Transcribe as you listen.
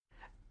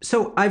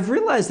So I've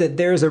realized that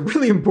there's a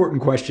really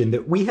important question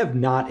that we have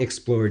not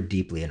explored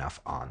deeply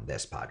enough on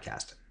this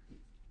podcast.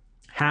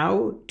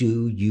 How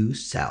do you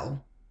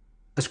sell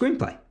a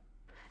screenplay?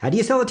 How do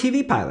you sell a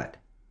TV pilot?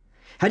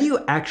 How do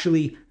you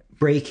actually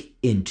break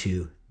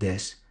into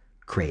this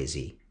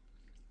crazy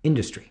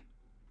industry?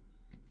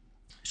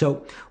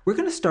 So we're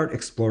going to start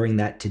exploring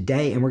that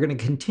today, and we're going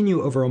to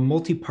continue over a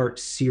multi-part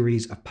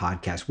series of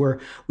podcasts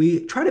where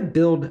we try to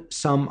build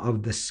some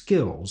of the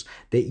skills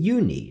that you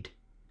need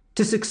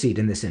to succeed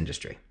in this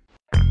industry.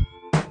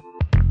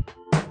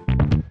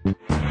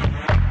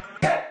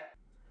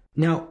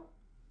 Now,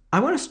 I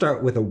want to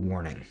start with a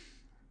warning.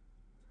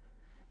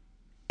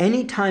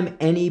 Anytime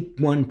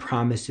anyone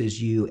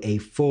promises you a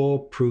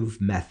foolproof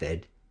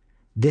method,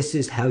 this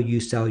is how you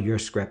sell your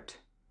script,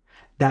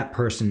 that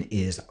person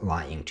is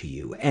lying to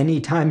you.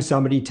 Anytime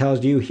somebody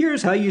tells you,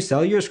 here's how you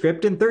sell your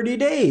script in 30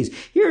 days,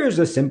 here's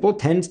a simple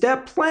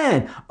 10-step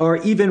plan, or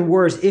even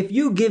worse, if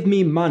you give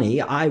me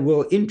money, I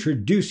will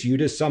introduce you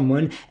to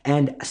someone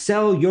and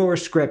sell your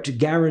script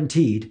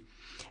guaranteed.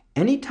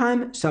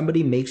 Anytime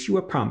somebody makes you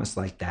a promise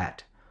like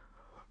that,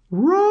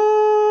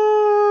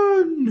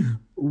 run!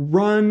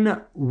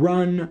 Run,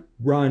 run,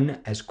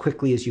 run as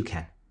quickly as you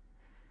can.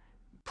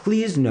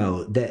 Please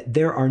know that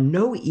there are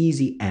no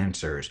easy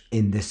answers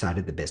in this side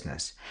of the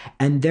business.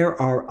 And there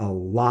are a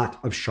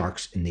lot of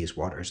sharks in these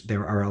waters.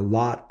 There are a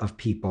lot of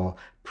people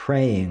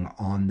preying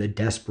on the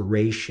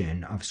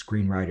desperation of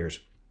screenwriters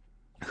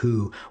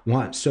who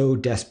want so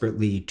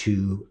desperately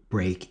to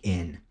break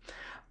in.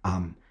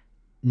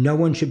 No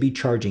one should be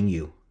charging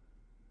you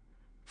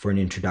for an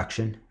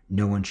introduction.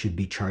 No one should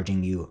be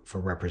charging you for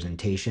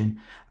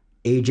representation.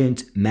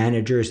 Agents,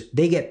 managers,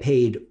 they get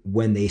paid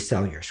when they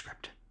sell your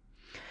script.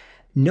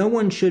 No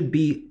one should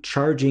be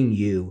charging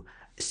you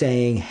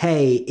saying,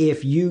 hey,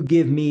 if you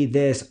give me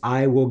this,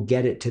 I will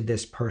get it to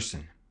this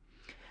person.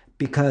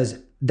 Because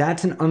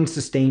that's an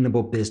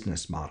unsustainable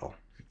business model.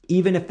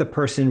 Even if the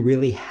person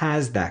really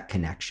has that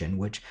connection,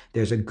 which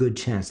there's a good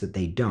chance that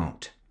they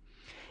don't.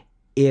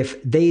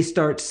 If they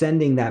start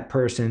sending that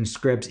person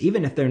scripts,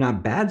 even if they're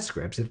not bad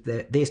scripts, if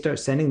they start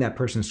sending that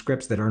person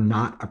scripts that are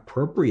not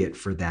appropriate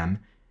for them,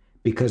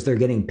 because they're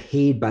getting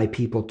paid by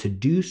people to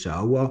do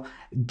so, well,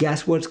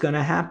 guess what's going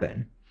to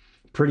happen?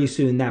 Pretty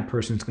soon that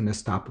person's going to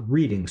stop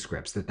reading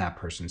scripts that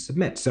person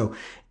submits. So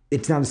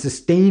it's not a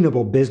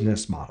sustainable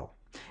business model,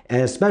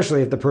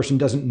 especially if the person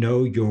doesn't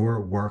know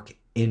your work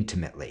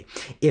intimately.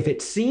 If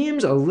it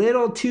seems a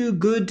little too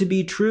good to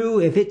be true,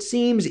 if it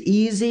seems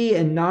easy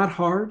and not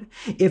hard,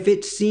 if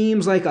it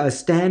seems like a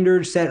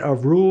standard set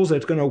of rules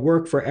that's going to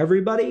work for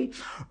everybody,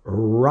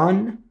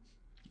 run.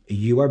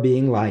 You are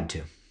being lied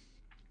to.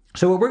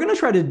 So what we're going to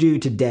try to do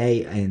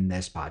today in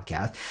this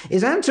podcast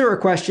is answer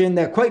a question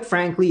that, quite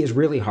frankly, is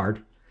really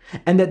hard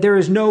and that there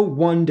is no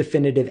one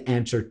definitive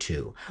answer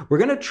to. We're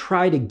going to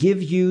try to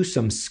give you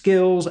some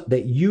skills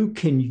that you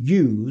can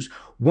use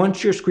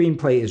once your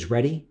screenplay is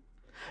ready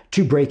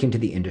to break into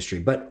the industry.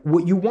 But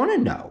what you want to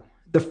know,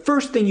 the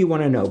first thing you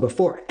want to know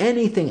before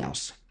anything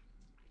else,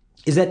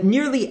 is that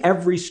nearly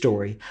every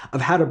story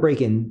of how to break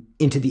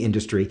into the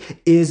industry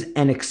is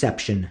an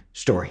exception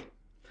story.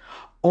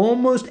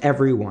 Almost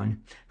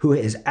everyone who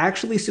has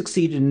actually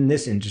succeeded in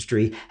this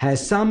industry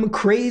has some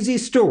crazy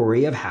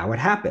story of how it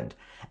happened.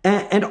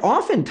 And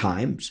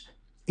oftentimes,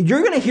 you're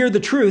going to hear the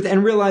truth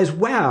and realize,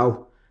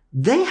 wow,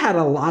 they had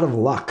a lot of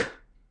luck.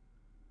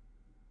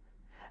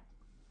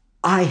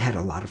 I had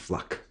a lot of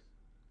luck.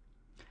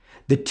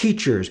 The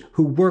teachers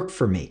who work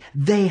for me,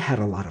 they had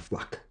a lot of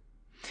luck.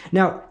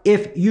 Now,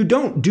 if you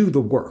don't do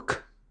the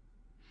work,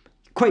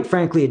 quite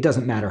frankly, it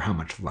doesn't matter how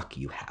much luck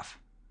you have.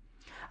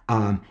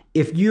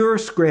 If your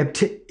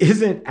script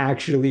isn't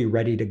actually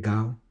ready to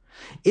go,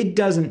 it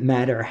doesn't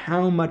matter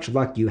how much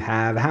luck you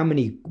have, how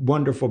many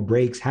wonderful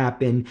breaks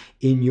happen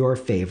in your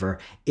favor.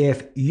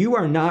 If you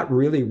are not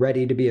really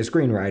ready to be a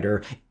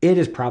screenwriter, it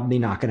is probably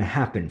not going to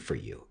happen for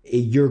you.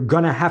 You're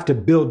going to have to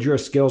build your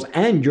skills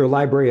and your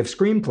library of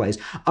screenplays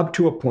up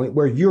to a point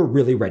where you're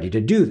really ready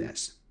to do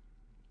this.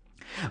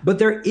 But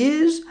there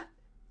is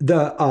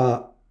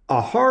a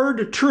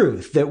hard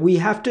truth that we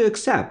have to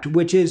accept,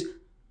 which is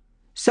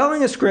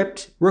selling a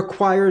script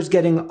requires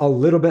getting a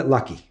little bit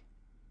lucky.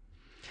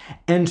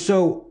 And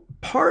so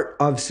part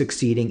of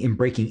succeeding in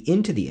breaking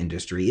into the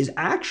industry is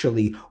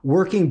actually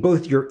working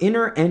both your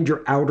inner and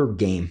your outer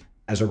game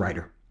as a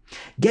writer.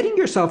 Getting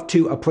yourself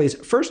to a place,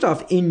 first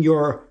off, in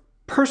your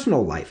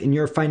personal life, in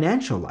your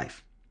financial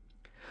life,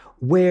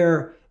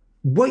 where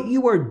what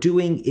you are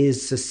doing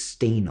is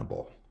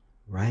sustainable,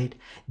 right?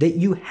 That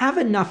you have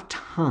enough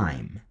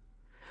time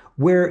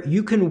where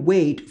you can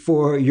wait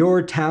for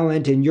your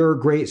talent and your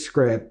great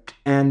script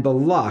and the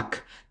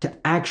luck to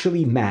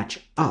actually match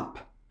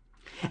up.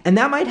 And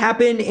that might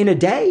happen in a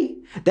day,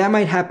 that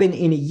might happen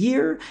in a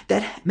year,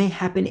 that may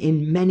happen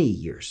in many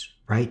years,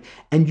 right?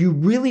 And you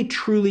really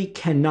truly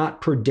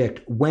cannot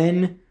predict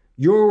when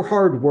your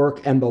hard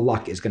work and the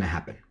luck is going to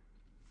happen.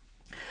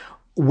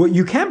 What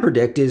you can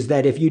predict is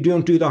that if you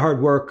don't do the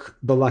hard work,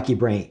 the lucky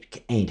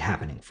break ain't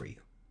happening for you.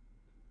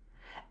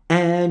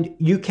 And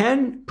you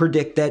can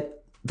predict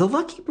that the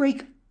lucky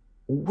break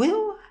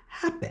will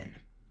happen.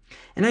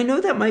 And I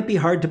know that might be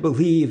hard to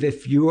believe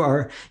if you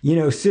are,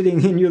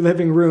 sitting in your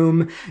living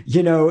room,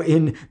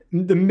 in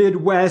the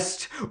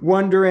Midwest,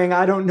 wondering,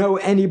 I don't know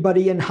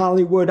anybody in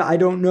Hollywood. I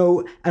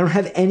don't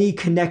have any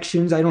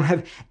connections. I don't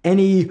have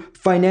any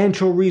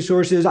financial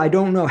resources. I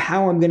don't know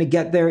how I'm going to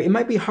get there. It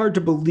might be hard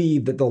to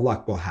believe that the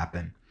luck will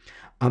happen.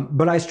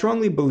 But I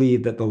strongly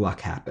believe that the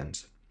luck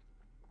happens.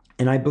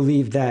 And I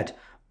believe that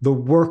the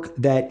work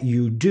that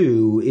you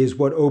do is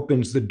what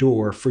opens the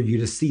door for you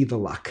to see the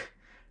luck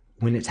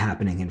when it's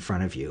happening in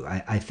front of you.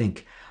 I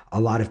think a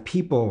lot of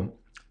people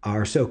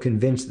are so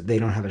convinced that they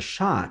don't have a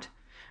shot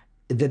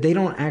that they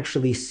don't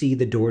actually see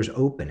the doors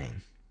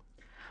opening,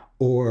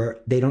 or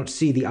they don't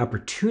see the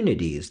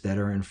opportunities that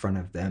are in front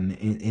of them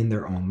in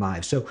their own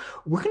lives. So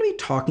we're going to be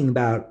talking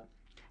about,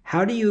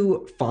 how do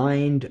you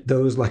find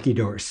those lucky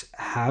doors?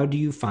 How do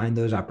you find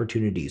those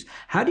opportunities?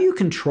 How do you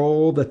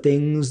control the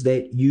things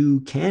that you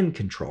can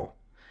control?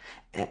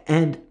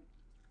 And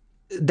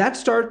that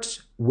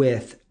starts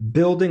with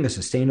building a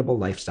sustainable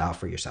lifestyle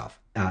for yourself.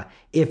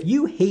 If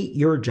you hate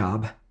your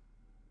job,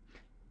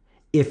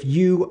 if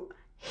you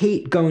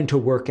hate going to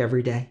work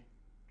every day,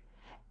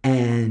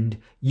 and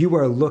you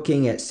are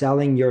looking at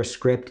selling your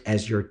script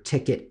as your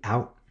ticket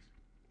out,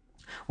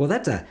 well,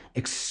 that's an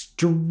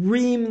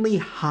extremely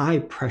high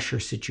pressure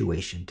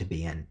situation to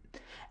be in.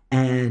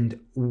 And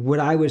what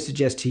I would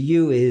suggest to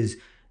you is,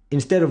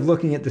 instead of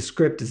looking at the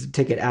script as a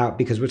ticket out,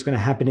 because what's going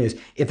to happen is,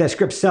 if that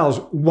script sells,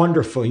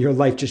 wonderful, your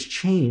life just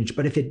changed.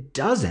 But if it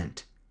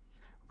doesn't,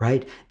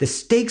 right, the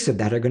stakes of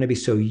that are going to be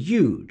so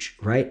huge,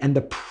 right? And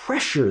the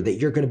pressure that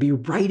you're going to be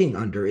writing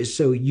under is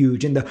so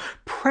huge. And the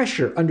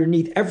pressure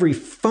underneath every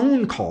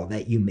phone call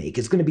that you make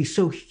is going to be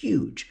so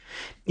huge.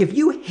 If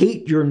you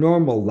hate your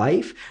normal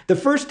life, the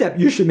first step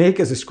you should make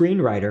as a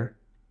screenwriter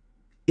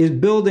is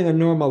building a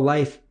normal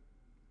life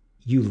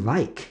you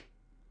like.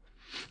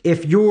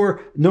 If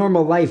your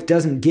normal life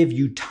doesn't give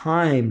you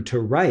time to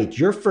write,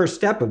 your first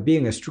step of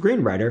being a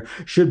screenwriter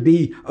should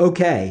be,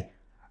 okay,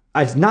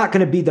 it's not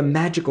going to be the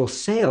magical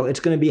sale. It's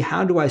going to be,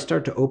 how do I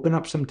start to open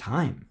up some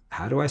time?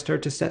 How do I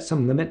start to set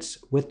some limits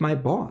with my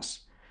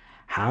boss?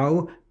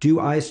 How do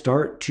I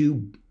start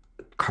to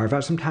carve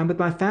out some time with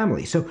my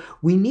family? So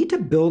we need to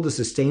build a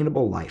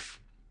sustainable life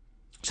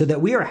so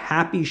that we are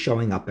happy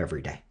showing up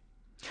every day,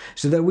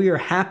 so that we are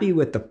happy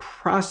with the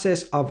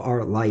process of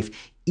our life,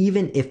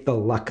 even if the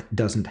luck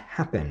doesn't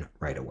happen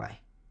right away,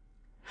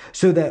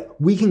 so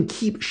that we can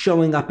keep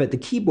showing up at the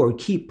keyboard,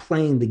 keep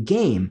playing the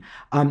game.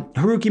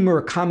 Haruki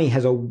Murakami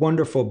has a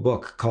wonderful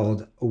book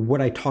called What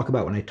I Talk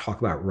About When I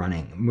Talk About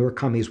Running.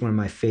 Murakami is one of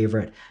my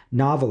favorite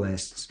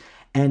novelists,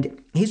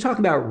 and he's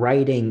talking about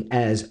writing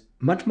as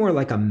much more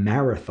like a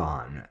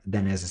marathon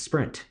than as a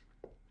sprint.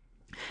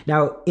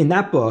 Now, in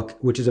that book,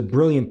 which is a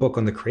brilliant book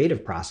on the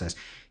creative process,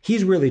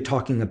 he's really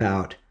talking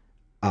about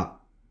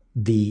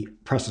the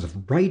process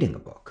of writing a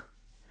book,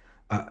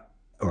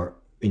 or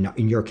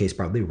in your case,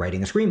 probably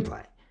writing a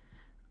screenplay.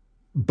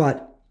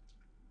 But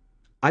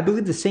I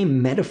believe the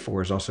same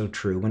metaphor is also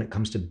true when it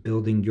comes to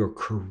building your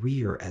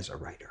career as a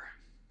writer.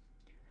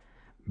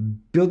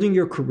 Building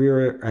your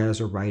career as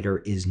a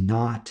writer is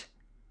not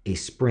a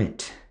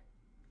sprint,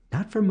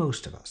 not for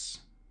most of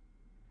us.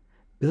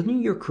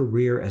 Building your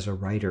career as a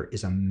writer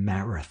is a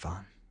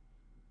marathon.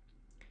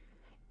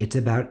 It's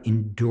about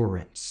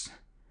endurance.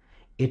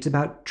 It's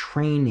about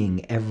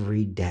training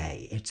every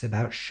day. It's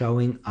about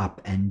showing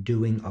up and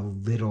doing a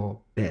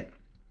little bit.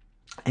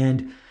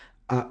 And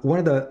one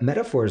of the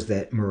metaphors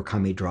that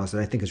Murakami draws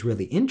that I think is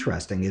really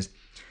interesting is,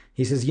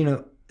 he says,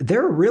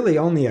 there are really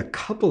only a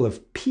couple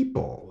of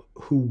people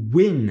who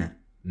win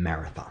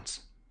marathons.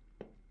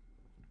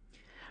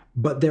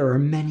 But there are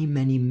many,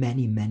 many,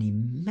 many, many,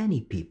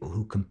 many people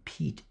who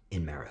compete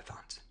in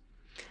marathons.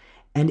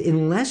 And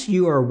unless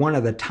you are one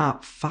of the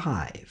top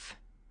 5,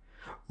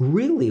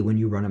 really, when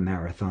you run a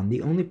marathon,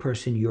 the only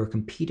person you're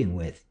competing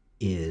with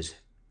is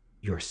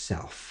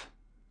yourself.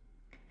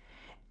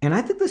 And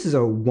I think this is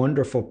a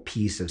wonderful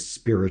piece of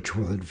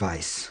spiritual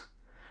advice,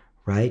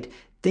 right?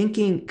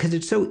 Thinking, because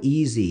it's so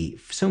easy,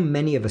 so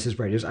many of us as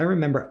writers, I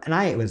remember, and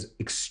I was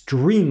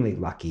extremely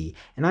lucky,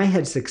 and I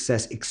had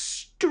success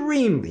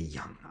extremely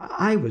young.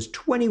 I was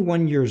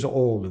 21 years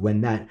old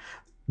when that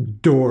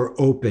door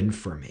opened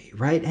for me,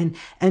 right?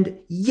 And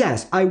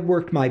yes, I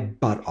worked my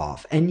butt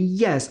off. And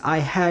yes, I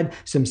had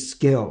some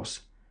skills.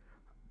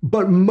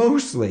 But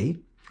mostly,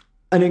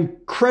 an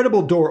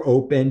incredible door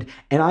opened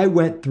and I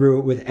went through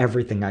it with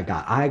everything I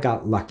got. I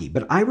got lucky.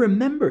 But I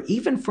remember,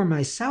 even for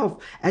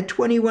myself, at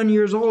 21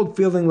 years old,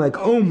 feeling like,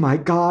 oh my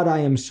God, I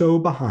am so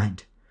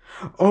behind.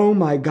 Oh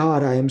my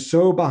God, I am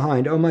so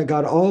behind. Oh my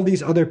God, all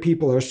these other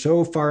people are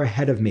so far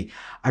ahead of me.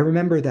 I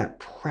remember that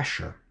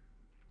pressure.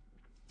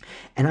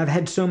 And I've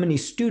had so many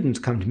students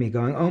come to me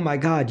going, oh my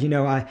God,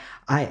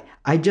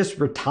 I just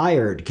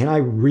retired. Can I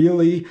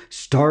really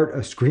start a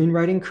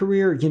screenwriting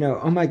career?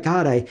 Oh my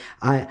God,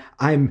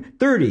 I'm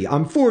 30,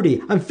 I'm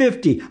 40, I'm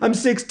 50, I'm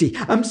 60,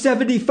 I'm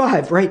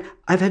 75, right?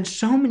 I've had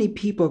so many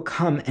people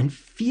come and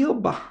feel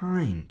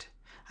behind.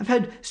 I've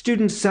had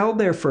students sell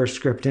their first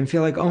script and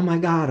feel like, oh my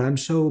God, I'm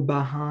so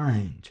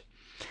behind.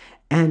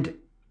 And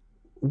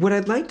what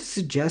I'd like to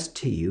suggest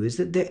to you is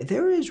that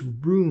there is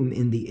room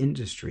in the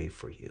industry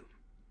for you.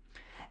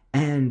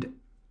 And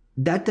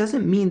that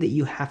doesn't mean that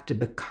you have to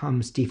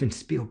become Steven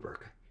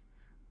Spielberg,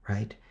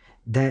 right?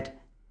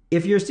 That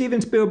if you're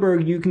Steven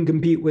Spielberg, you can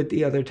compete with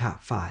the other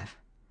top 5.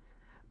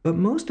 But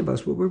most of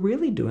us, what we're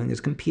really doing is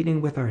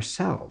competing with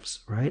ourselves,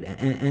 right?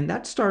 And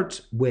that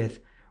starts with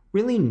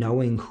really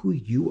knowing who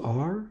you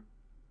are,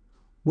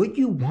 what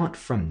you want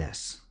from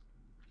this,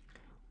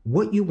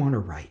 what you want to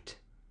write.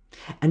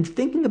 And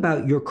thinking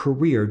about your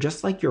career,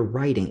 just like your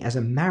writing, as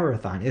a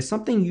marathon is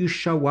something you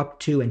show up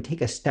to and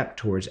take a step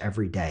towards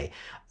every day,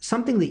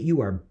 something that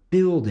you are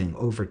building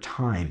over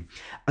time,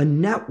 a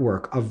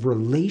network of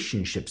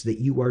relationships that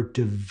you are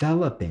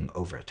developing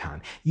over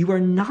time. You are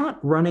not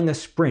running a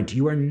sprint.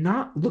 You are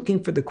not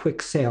looking for the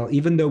quick sale,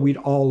 even though we'd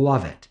all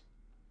love it.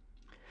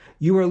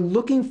 You are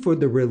looking for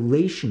the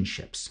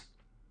relationships,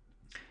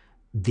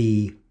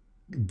 the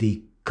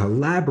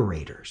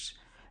collaborators,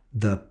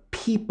 the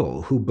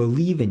people who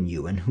believe in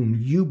you and whom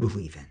you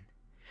believe in,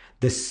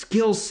 the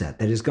skill set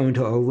that is going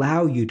to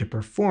allow you to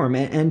perform,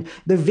 and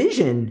the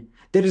vision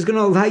that is going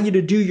to allow you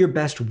to do your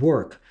best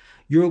work.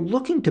 You're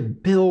looking to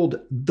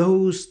build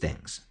those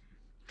things.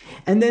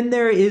 And then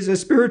there is a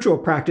spiritual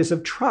practice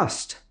of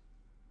trust.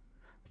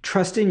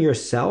 Trust in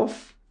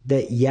yourself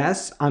that,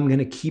 yes, I'm going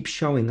to keep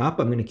showing up.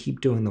 I'm going to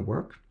keep doing the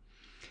work.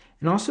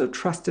 And also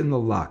trust in the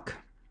luck.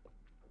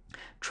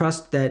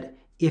 Trust that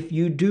if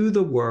you do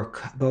the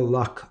work, the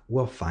luck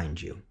will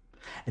find you.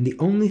 And the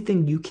only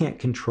thing you can't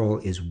control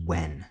is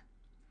when.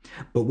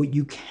 But what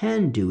you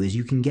can do is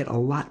you can get a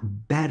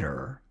lot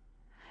better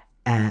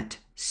at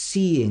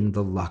seeing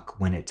the luck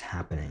when it's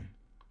happening.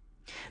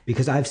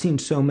 Because I've seen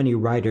so many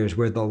writers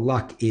where the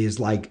luck is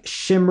like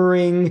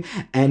shimmering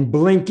and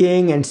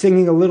blinking and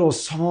singing a little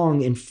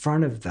song in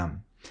front of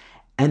them,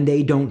 and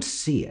they don't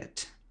see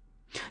it.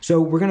 So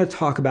we're going to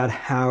talk about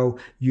how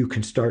you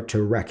can start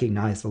to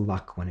recognize the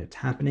luck when it's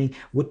happening,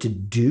 what to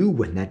do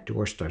when that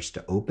door starts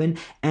to open,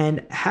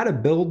 and how to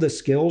build the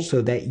skills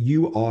so that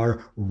you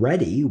are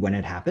ready when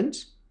it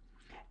happens,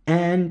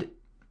 and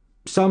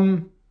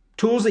some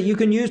tools that you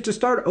can use to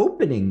start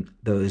opening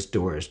those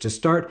doors, to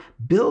start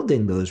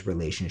building those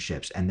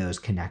relationships and those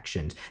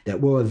connections that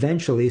will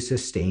eventually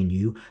sustain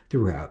you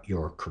throughout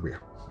your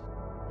career.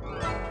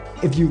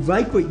 If you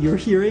like what you're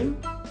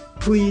hearing,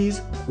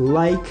 please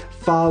like,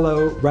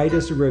 follow, write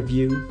us a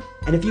review.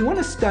 And if you want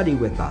to study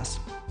with us,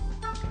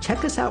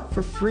 check us out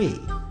for free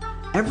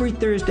every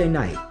Thursday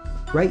night.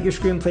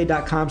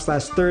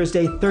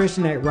 WriteYourScreenplay.com/Thursday,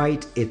 Thursday Night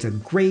Write. It's a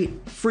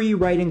great free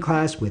writing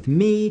class with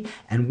me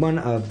and one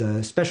of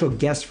the special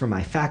guests from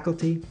my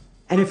faculty.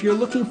 And if you're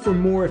looking for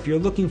more, if you're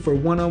looking for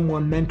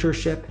one-on-one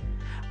mentorship,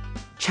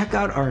 check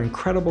out our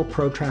incredible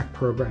ProTrack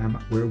program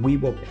where we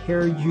will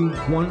pair you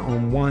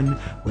one-on-one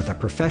with a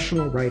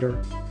professional writer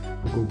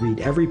who will read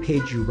every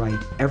page you write,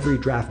 every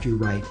draft you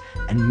write,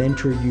 and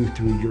mentor you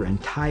through your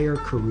entire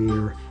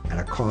career at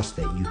a cost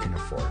that you can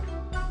afford.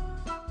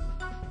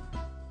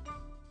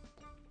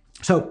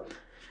 So,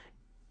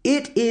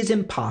 it is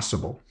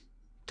impossible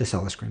to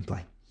sell a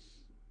screenplay.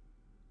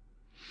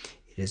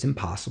 It is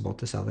impossible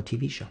to sell a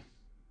TV show.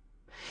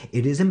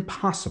 It is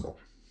impossible.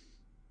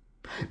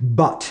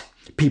 But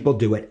people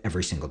do it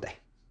every single day.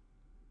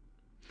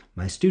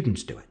 My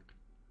students do it.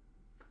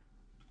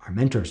 Our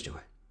mentors do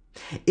it.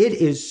 It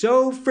is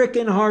so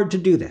freaking hard to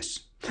do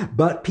this,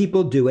 but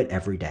people do it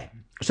every day.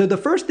 So the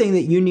first thing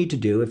that you need to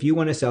do if you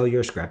want to sell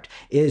your script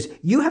is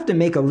you have to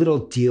make a little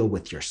deal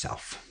with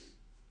yourself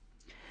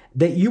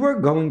that you are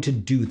going to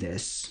do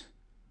this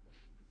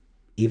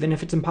even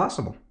if it's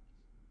impossible.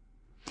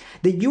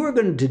 That you are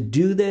going to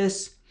do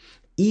this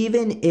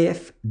even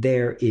if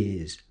there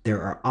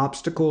are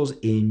obstacles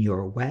in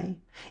your way.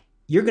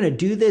 You're going to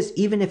do this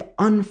even if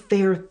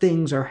unfair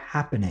things are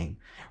happening,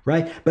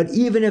 right? But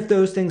even if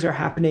those things are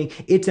happening,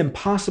 it's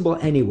impossible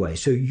anyway,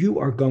 so you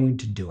are going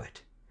to do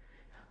it.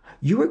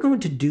 You are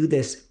going to do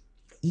this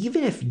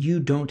even if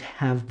you don't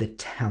have the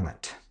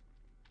talent.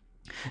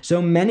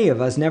 So many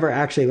of us never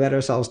actually let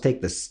ourselves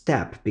take the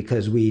step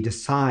because we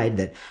decide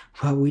that,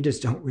 well, we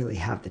just don't really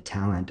have the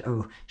talent.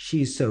 Oh,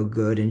 she's so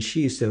good and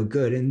she's so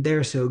good and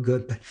they're so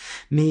good, but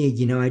me,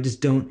 I just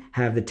don't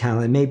have the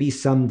talent. Maybe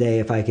someday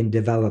if I can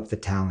develop the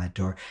talent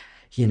or,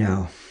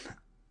 no.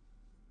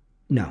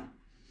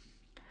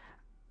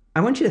 I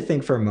want you to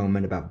think for a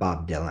moment about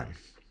Bob Dylan.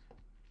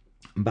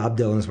 Bob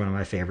Dylan is one of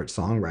my favorite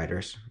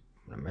songwriters,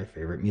 one of my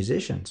favorite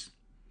musicians.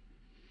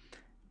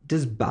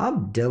 Does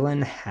Bob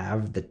Dylan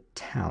have the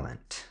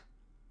talent?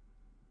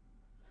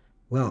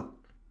 Well,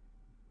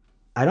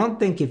 I don't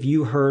think if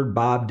you heard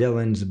Bob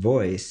Dylan's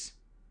voice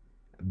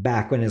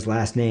back when his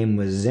last name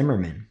was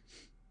Zimmerman,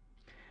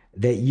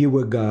 that you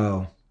would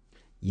go,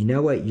 you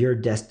know what you're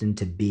destined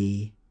to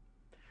be?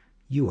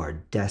 You are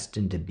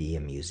destined to be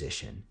a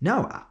musician.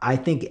 No, I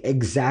think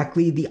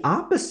exactly the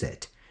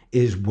opposite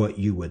is what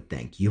you would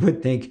think. You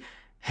would think,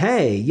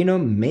 hey,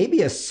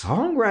 maybe a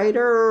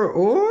songwriter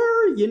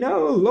or,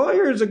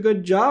 lawyer's a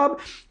good job,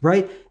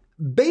 right?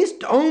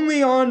 Based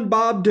only on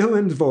Bob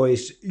Dylan's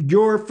voice,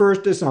 your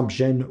first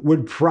assumption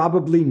would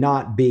probably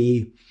not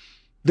be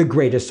the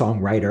greatest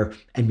songwriter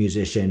and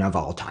musician of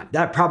all time.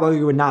 That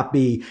probably would not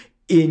be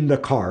in the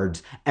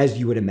cards as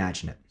you would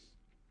imagine it.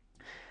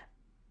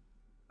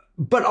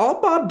 But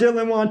all Bob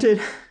Dylan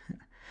wanted,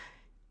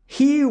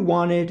 he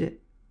wanted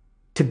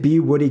to be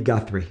Woody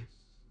Guthrie.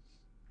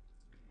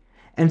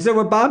 And so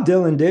what Bob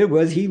Dylan did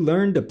was he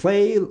learned to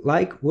play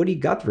like Woody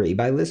Guthrie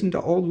by listening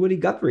to old Woody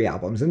Guthrie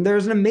albums. And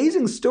there's an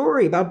amazing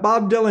story about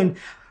Bob Dylan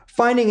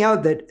finding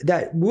out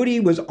that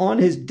Woody was on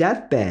his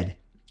deathbed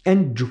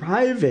and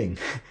driving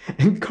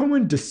and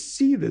going to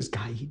see this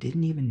guy he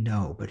didn't even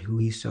know, but who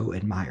he so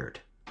admired.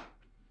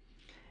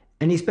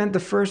 And he spent the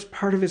first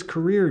part of his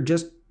career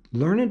just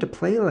learning to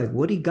play like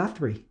Woody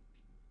Guthrie.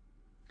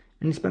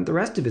 And he spent the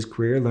rest of his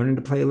career learning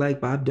to play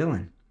like Bob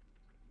Dylan.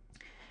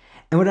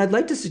 And what I'd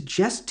like to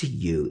suggest to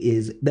you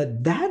is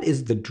that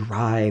is the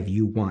drive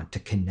you want to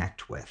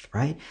connect with,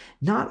 right?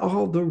 Not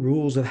all the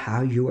rules of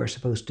how you are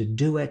supposed to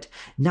do it.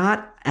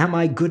 Not, am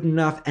I good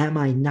enough? Am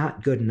I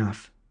not good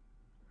enough?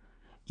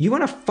 You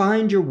want to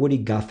find your Woody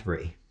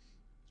Guthrie.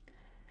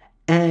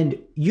 And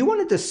you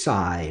want to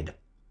decide,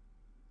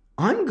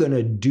 I'm going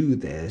to do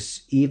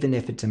this even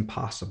if it's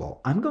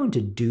impossible. I'm going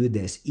to do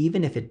this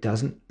even if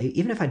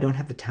I don't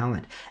have the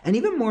talent. And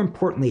even more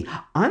importantly,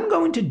 I'm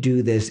going to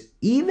do this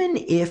even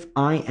if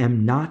I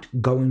am not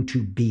going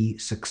to be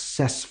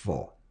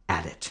successful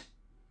at it.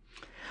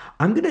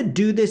 I'm going to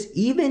do this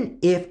even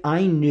if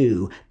I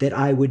knew that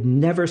I would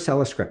never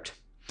sell a script.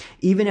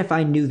 Even if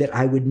I knew that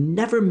I would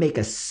never make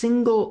a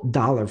single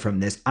dollar from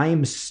this, I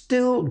am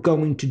still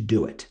going to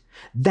do it.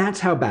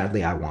 That's how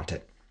badly I want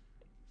it.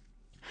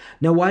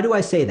 Now, why do I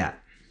say that?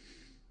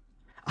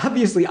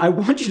 Obviously, I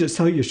want you to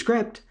sell your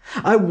script.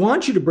 I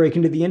want you to break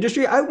into the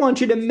industry. I want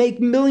you to make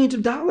millions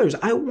of dollars.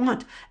 I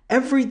want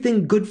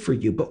everything good for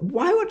you. But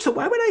why would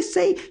I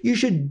say you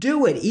should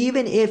do it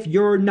even if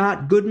you're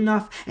not good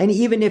enough and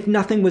even if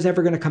nothing was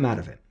ever going to come out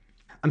of it?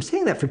 I'm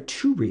saying that for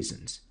two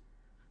reasons.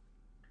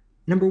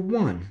 Number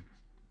one,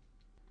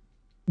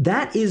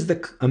 that is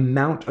the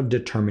amount of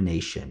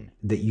determination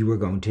that you are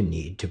going to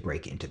need to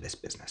break into this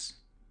business.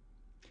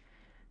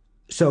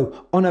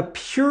 So on a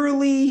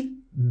purely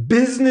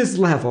business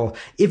level,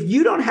 if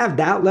you don't have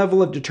that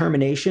level of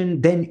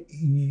determination, then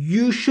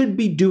you should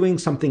be doing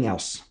something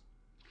else,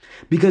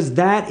 because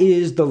that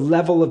is the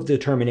level of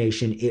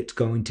determination it's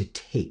going to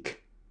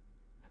take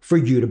for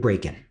you to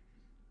break in.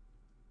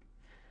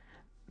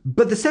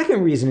 But the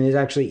second reason is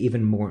actually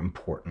even more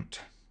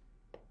important.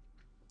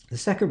 The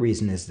second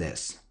reason is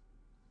this.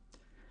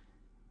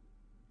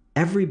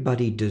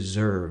 Everybody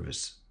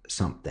deserves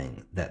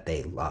something that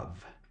they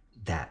love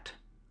that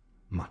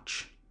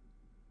much.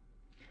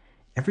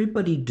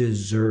 Everybody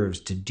deserves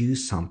to do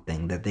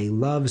something that they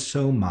love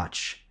so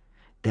much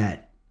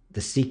that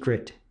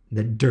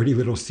the dirty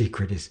little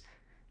secret is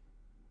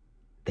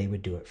they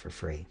would do it for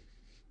free.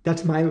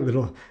 That's my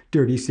little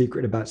dirty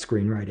secret about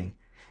screenwriting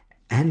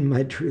and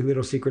my dirty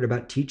little secret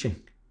about teaching.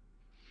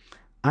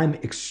 I'm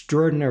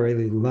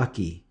extraordinarily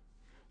lucky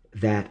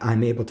that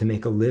I'm able to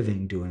make a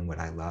living doing what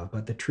I love.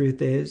 But the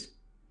truth is,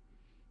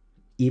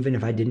 even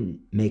if I didn't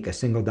make a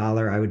single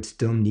dollar, I would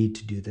still need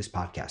to do this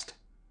podcast.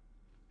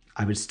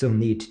 I would still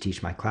need to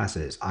teach my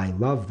classes. I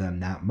love them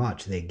that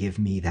much. They give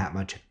me that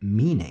much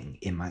meaning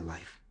in my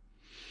life.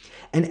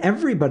 And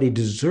everybody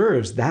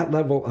deserves that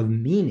level of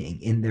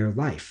meaning in their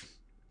life.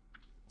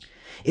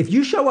 If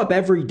you show up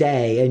every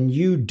day and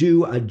you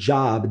do a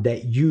job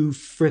that you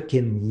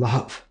freaking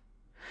love,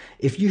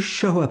 if you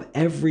show up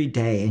every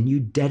day and you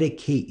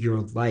dedicate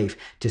your life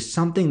to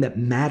something that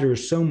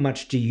matters so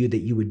much to you that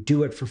you would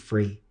do it for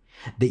free,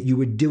 that you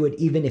would do it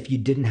even if you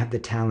didn't have the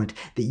talent,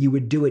 that you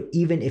would do it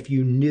even if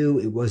you knew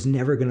it was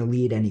never going to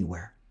lead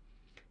anywhere.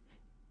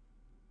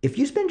 If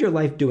you spend your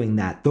life doing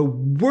that, the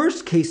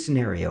worst case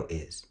scenario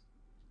is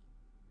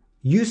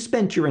you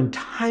spent your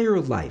entire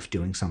life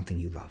doing something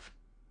you love.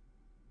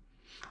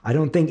 I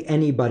don't think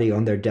anybody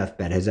on their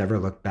deathbed has ever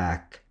looked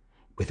back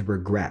with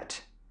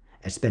regret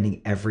at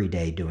spending every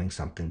day doing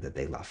something that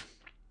they love.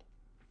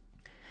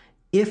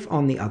 If,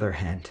 on the other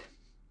hand,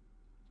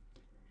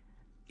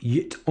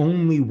 it's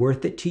only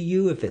worth it to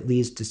you if it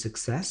leads to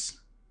success,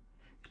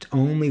 it's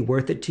only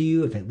worth it to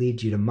you if it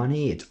leads you to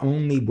money, it's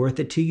only worth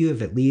it to you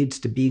if it leads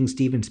to being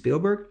Steven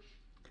Spielberg,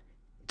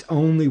 it's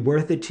only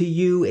worth it to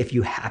you if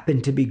you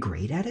happen to be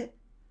great at it,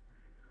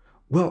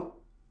 well,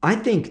 I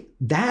think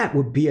that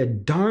would be a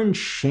darn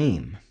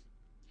shame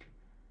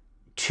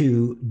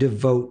to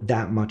devote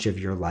that much of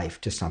your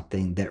life to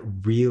something that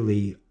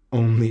really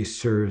only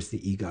serves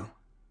the ego.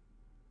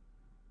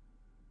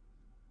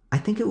 I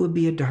think it would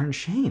be a darn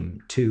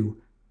shame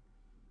to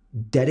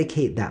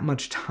dedicate that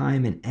much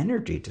time and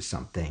energy to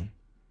something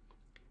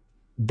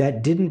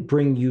that didn't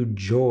bring you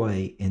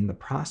joy in the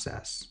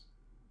process.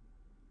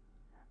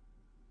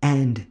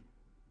 And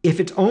if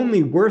it's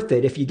only worth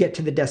it if you get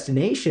to the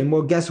destination,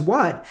 well, guess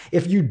what?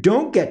 If you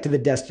don't get to the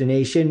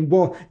destination,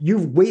 well,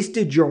 you've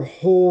wasted your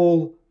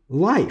whole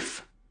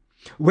life.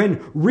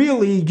 when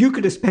really you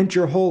could have spent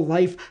your whole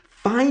life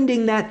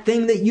finding that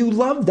thing that you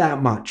love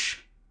that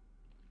much.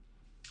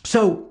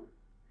 So,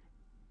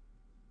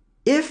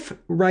 if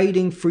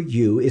writing for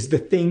you is the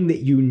thing that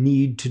you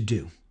need to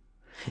do,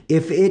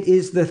 if it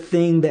is the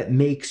thing that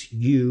makes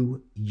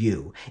you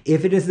you,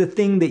 if it is the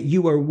thing that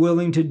you are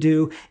willing to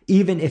do,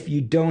 even if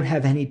you don't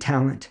have any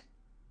talent,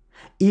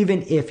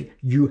 even if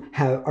you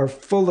are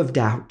full of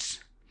doubts,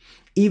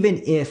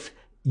 even if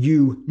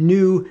you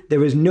knew there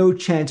was no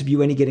chance of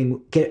you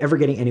ever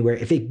getting anywhere,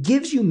 if it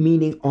gives you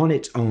meaning on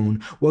its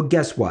own, well,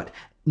 guess what?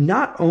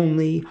 Not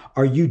only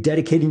are you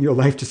dedicating your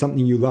life to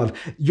something you love,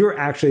 you're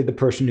actually the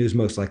person who's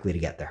most likely to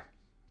get there.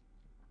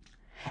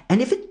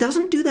 And if it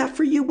doesn't do that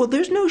for you, well,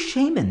 there's no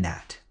shame in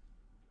that.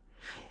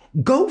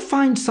 Go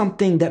find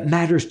something that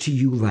matters to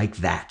you like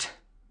that.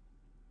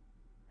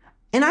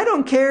 And I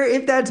don't care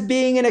if that's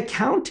being an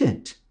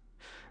accountant.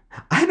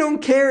 I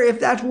don't care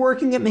if that's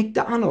working at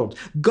McDonald's.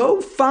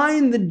 Go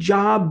find the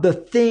job, the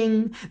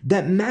thing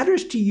that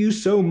matters to you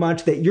so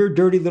much that your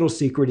dirty little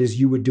secret is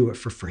you would do it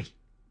for free.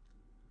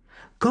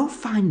 Go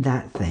find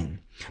that thing,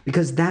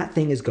 because that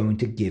thing is going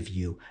to give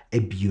you a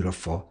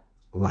beautiful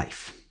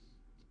life.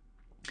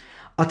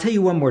 I'll tell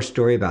you one more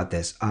story about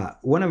this.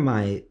 One of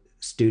my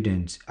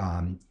students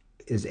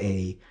is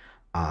in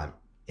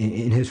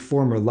his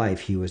former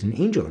life, he was an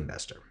angel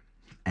investor.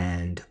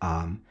 And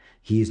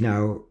he's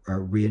now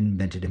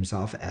reinvented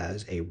himself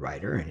as a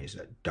writer, and he's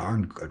a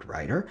darn good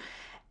writer.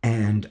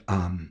 And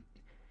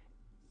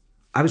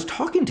I was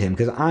talking to him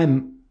because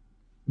I'm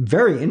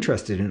very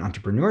interested in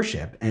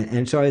entrepreneurship.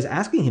 And so I was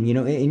asking him,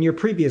 in your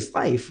previous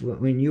life,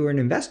 when you were an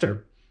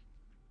investor,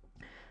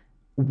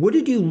 what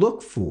did you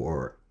look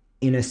for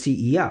in a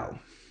CEO?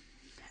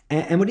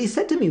 And what he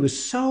said to me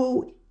was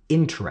so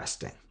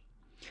interesting.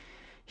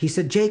 He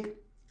said, Jake,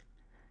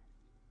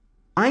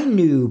 I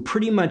knew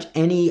pretty much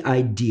any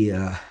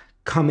idea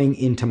coming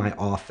into my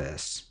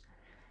office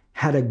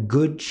had a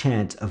good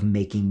chance of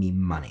making me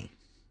money.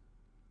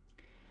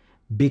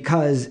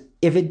 Because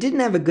if it didn't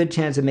have a good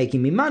chance of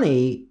making me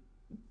money,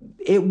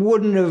 it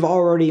wouldn't have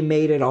already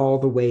made it all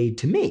the way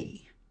to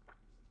me.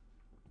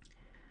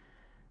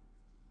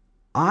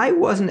 I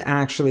wasn't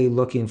actually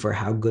looking for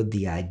how good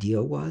the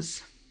idea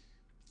was.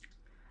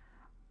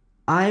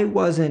 I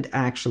wasn't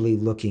actually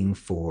looking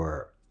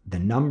for the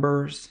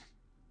numbers.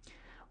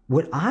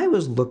 What I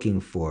was looking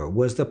for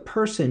was the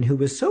person who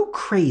was so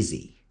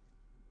crazy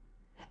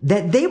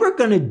that they were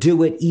going to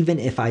do it even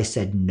if I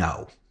said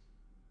no.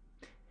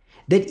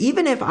 That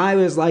even if I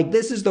was like,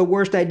 this is the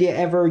worst idea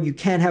ever, you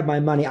can't have my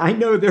money, I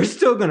know they're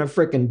still going to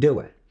frickin' do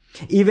it,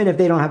 even if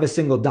they don't have a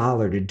single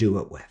dollar to do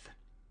it with.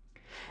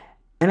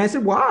 And I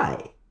said,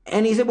 why?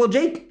 And he said, well,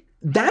 Jake,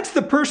 that's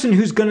the person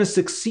who's going to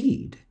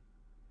succeed,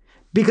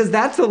 because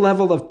that's the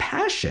level of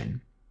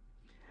passion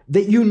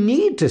that you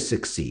need to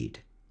succeed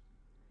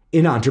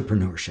in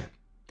entrepreneurship.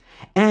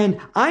 And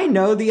I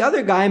know the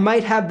other guy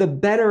might have the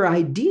better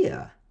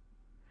idea,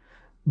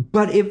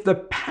 but if the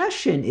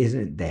passion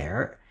isn't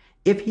there,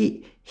 if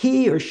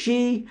he or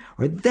she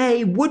or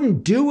they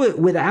wouldn't do it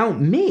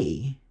without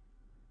me,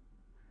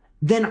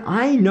 then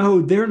I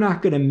know they're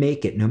not going to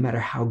make it no matter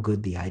how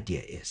good the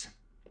idea is.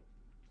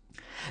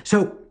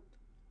 So,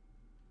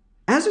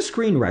 as a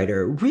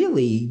screenwriter,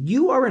 really,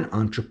 you are an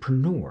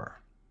entrepreneur.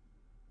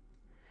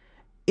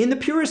 In the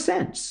purest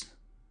sense,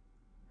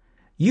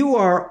 you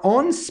are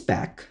on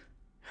spec,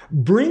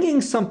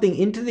 bringing something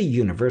into the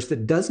universe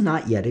that does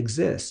not yet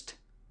exist.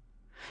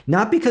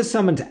 Not because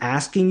someone's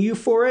asking you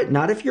for it,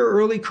 not if you're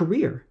early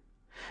career.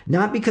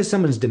 Not because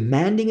someone's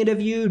demanding it of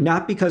you,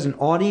 not because an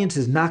audience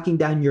is knocking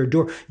down your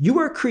door. You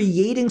are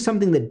creating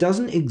something that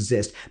doesn't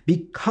exist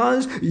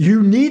because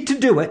you need to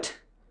do it,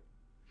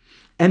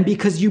 and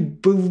because you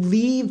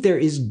believe there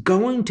is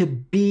going to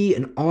be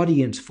an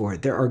audience for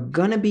it. There are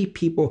going to be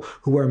people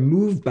who are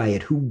moved by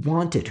it, who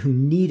want it, who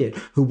need it,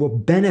 who will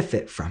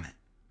benefit from it.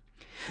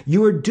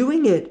 You are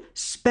doing it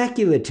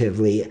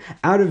speculatively,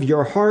 out of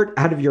your heart,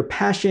 out of your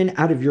passion,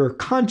 out of your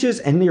conscious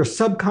and your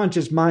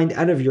subconscious mind,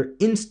 out of your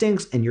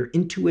instincts and your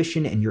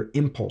intuition and your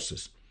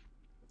impulses.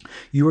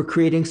 You are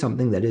creating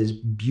something that is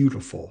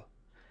beautiful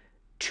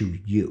to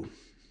you.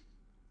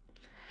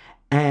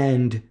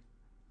 And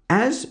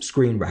as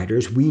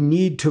screenwriters, we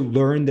need to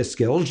learn the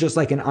skills, just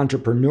like an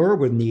entrepreneur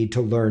would need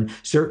to learn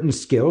certain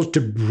skills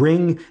to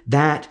bring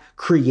that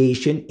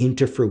creation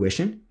into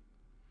fruition.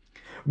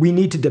 We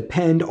need to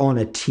depend on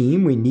a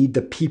team. We need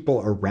the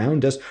people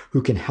around us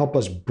who can help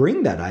us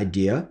bring that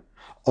idea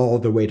all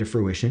the way to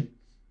fruition.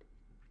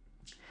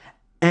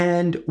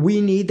 And we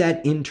need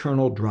that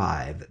internal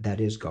drive that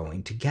is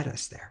going to get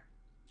us there.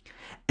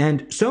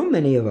 And so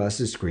many of us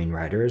as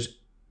screenwriters,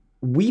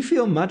 we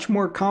feel much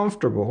more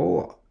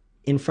comfortable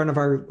in front of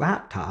our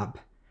laptop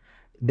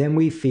than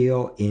we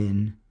feel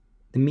in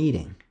the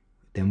meeting,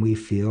 than we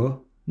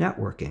feel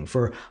networking.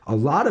 For a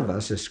lot of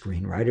us as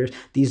screenwriters,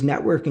 these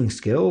networking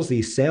skills,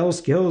 these sales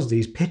skills,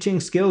 these pitching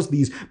skills,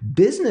 these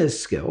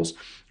business skills,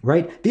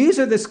 right? These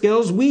are the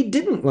skills we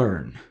didn't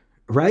learn,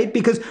 right?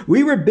 Because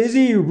we were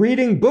busy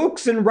reading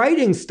books and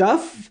writing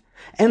stuff.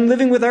 and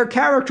living with our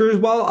characters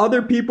while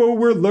other people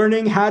were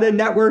learning how to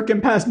network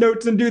and pass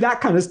notes and do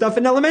that kind of stuff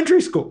in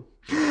elementary school.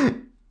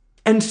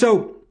 And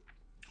so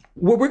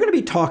what we're going to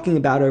be talking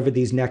about over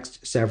these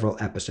next several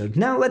episodes.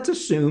 Now, let's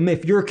assume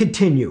if you're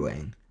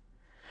continuing,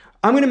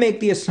 I'm going to make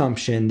the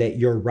assumption that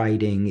your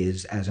writing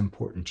is as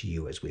important to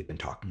you as we've been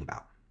talking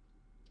about.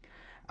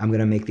 I'm going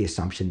to make the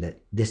assumption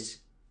that this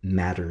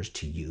matters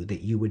to you,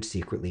 that you would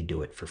secretly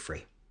do it for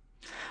free.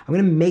 I'm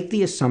going to make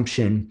the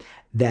assumption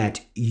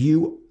that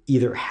you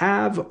either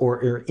have or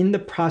are in the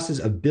process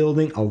of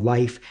building a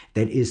life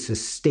that is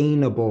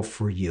sustainable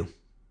for you,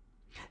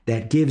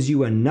 that gives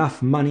you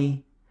enough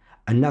money,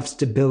 enough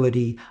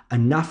stability,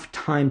 enough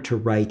time to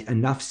write,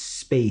 enough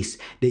space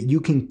that you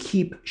can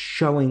keep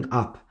showing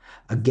up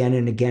again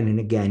and again and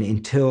again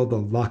until the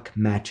luck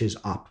matches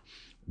up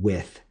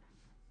with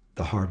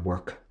the hard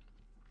work.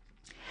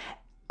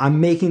 I'm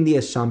making the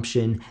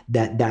assumption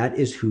that that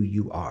is who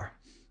you are.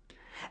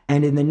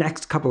 And in the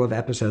next couple of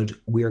episodes,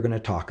 we are going to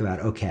talk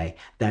about, okay,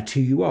 that's who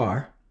you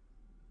are.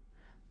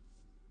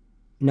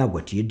 Now,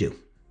 what do you do?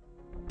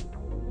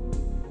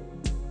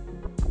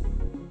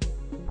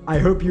 I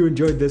hope you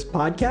enjoyed this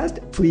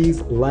podcast.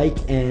 Please like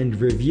and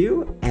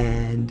review,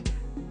 and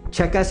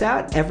check us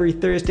out every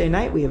Thursday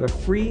night. We have a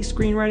free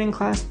screenwriting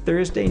class,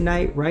 Thursday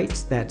Night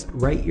Writes. That's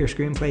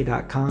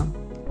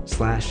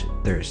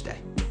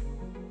writeyourscreenplay.com/Thursday.